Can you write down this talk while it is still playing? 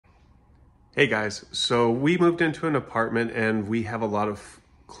Hey guys, so we moved into an apartment and we have a lot of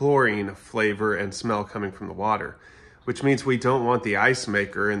chlorine flavor and smell coming from the water, which means we don't want the ice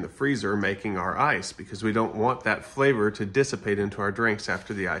maker in the freezer making our ice because we don't want that flavor to dissipate into our drinks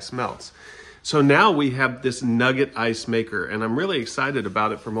after the ice melts. So now we have this nugget ice maker and I'm really excited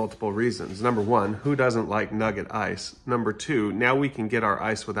about it for multiple reasons. Number one, who doesn't like nugget ice? Number two, now we can get our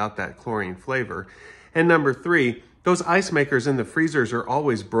ice without that chlorine flavor. And number three, those ice makers in the freezers are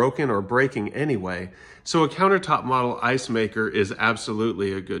always broken or breaking anyway, so a countertop model ice maker is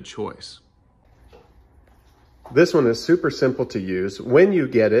absolutely a good choice. This one is super simple to use. When you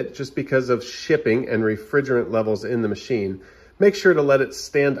get it, just because of shipping and refrigerant levels in the machine, make sure to let it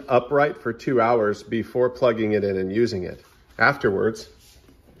stand upright for 2 hours before plugging it in and using it. Afterwards,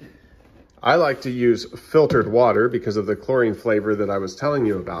 I like to use filtered water because of the chlorine flavor that I was telling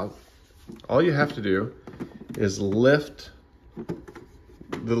you about. All you have to do is lift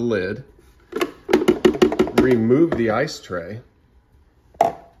the lid, remove the ice tray,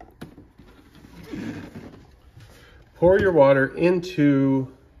 pour your water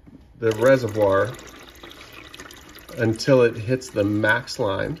into the reservoir until it hits the max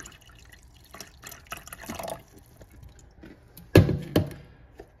line.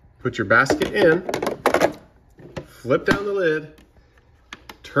 Put your basket in, flip down the lid,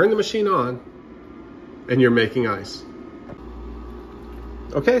 turn the machine on, and you're making ice.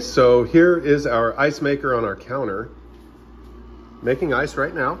 Okay, so here is our ice maker on our counter, making ice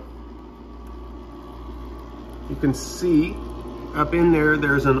right now. You can see up in there,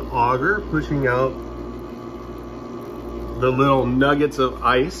 there's an auger pushing out the little nuggets of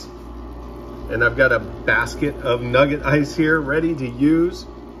ice. And I've got a basket of nugget ice here ready to use.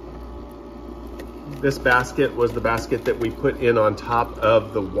 This basket was the basket that we put in on top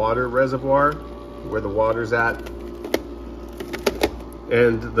of the water reservoir, where the water's at,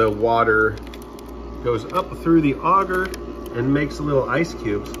 and the water goes up through the auger and makes little ice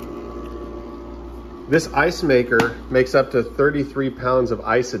cubes. This ice maker makes up to 33 pounds of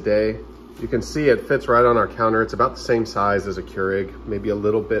ice a day. You can see it fits right on our counter. It's about the same size as a Keurig, maybe a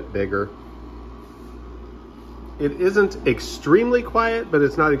little bit bigger. It isn't extremely quiet, but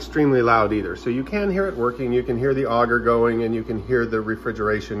it's not extremely loud either. So you can hear it working, you can hear the auger going, and you can hear the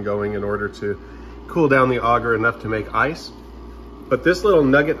refrigeration going in order to cool down the auger enough to make ice. But this little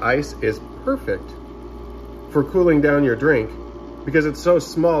nugget ice is perfect for cooling down your drink because it's so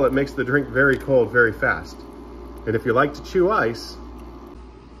small it makes the drink very cold very fast. And if you like to chew ice,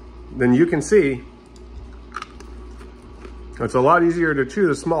 then you can see it's a lot easier to chew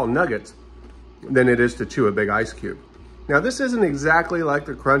the small nuggets than it is to chew a big ice cube. Now this isn't exactly like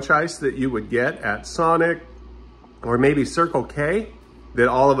the crunch ice that you would get at Sonic or maybe Circle K that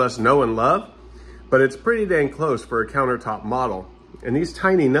all of us know and love, but it's pretty dang close for a countertop model. And these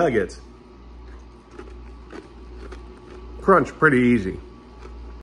tiny nuggets crunch pretty easy.